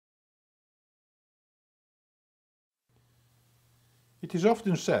It is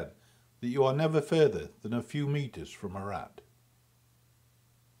often said that you are never further than a few metres from a rat.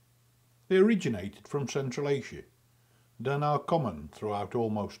 They originated from Central Asia and are now common throughout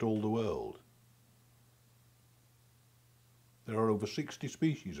almost all the world. There are over 60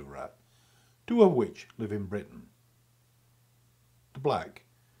 species of rat, 2 of which live in Britain: the black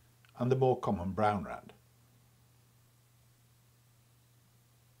and the more common brown rat.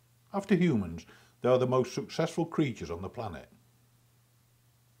 After humans, they are the most successful creatures on the planet.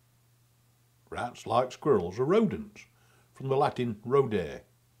 Rats, like squirrels, are rodents, from the Latin rodere,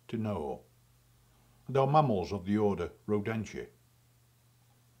 to gnaw, and are mammals of the order Rodentia.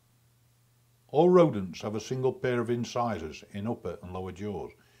 All rodents have a single pair of incisors in upper and lower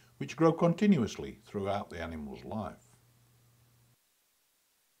jaws, which grow continuously throughout the animal's life.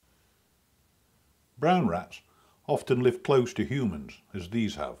 Brown rats often live close to humans, as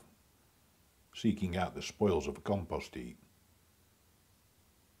these have, seeking out the spoils of a compost heap.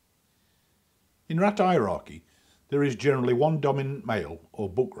 In rat hierarchy, there is generally one dominant male or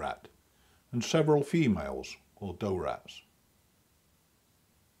buck rat and several females or doe rats.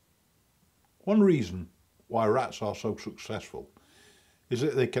 One reason why rats are so successful is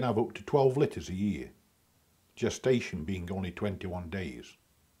that they can have up to 12 litters a year, gestation being only 21 days.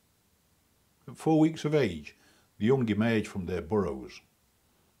 At 4 weeks of age, the young emerge from their burrows,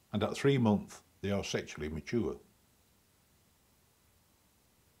 and at 3 months they are sexually mature.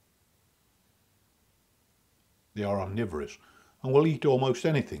 They are omnivorous and will eat almost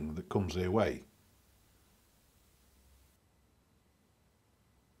anything that comes their way.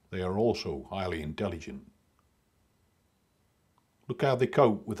 They are also highly intelligent. Look how they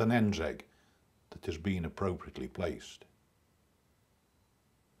cope with an hen's egg that has been appropriately placed.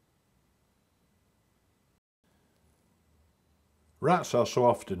 Rats are so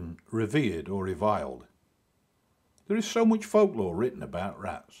often revered or reviled. There is so much folklore written about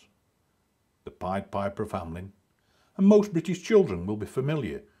rats. The Pied Piper of Hamelin, and most British children will be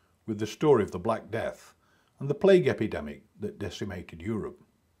familiar with the story of the Black Death and the plague epidemic that decimated Europe,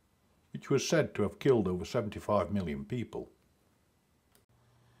 which was said to have killed over 75 million people.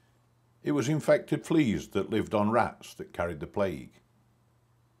 It was infected fleas that lived on rats that carried the plague.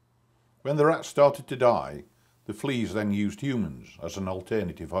 When the rats started to die, the fleas then used humans as an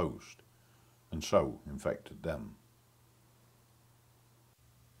alternative host, and so infected them.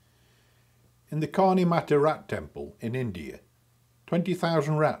 In the Kani Mata rat temple in India,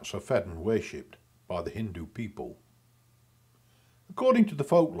 20,000 rats are fed and worshipped by the Hindu people. According to the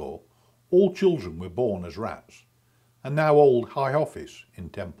folklore, all children were born as rats and now hold high office in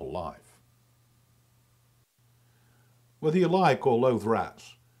temple life. Whether you like or loathe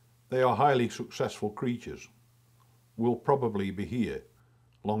rats, they are highly successful creatures, will probably be here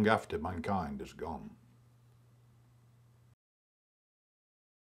long after mankind has gone.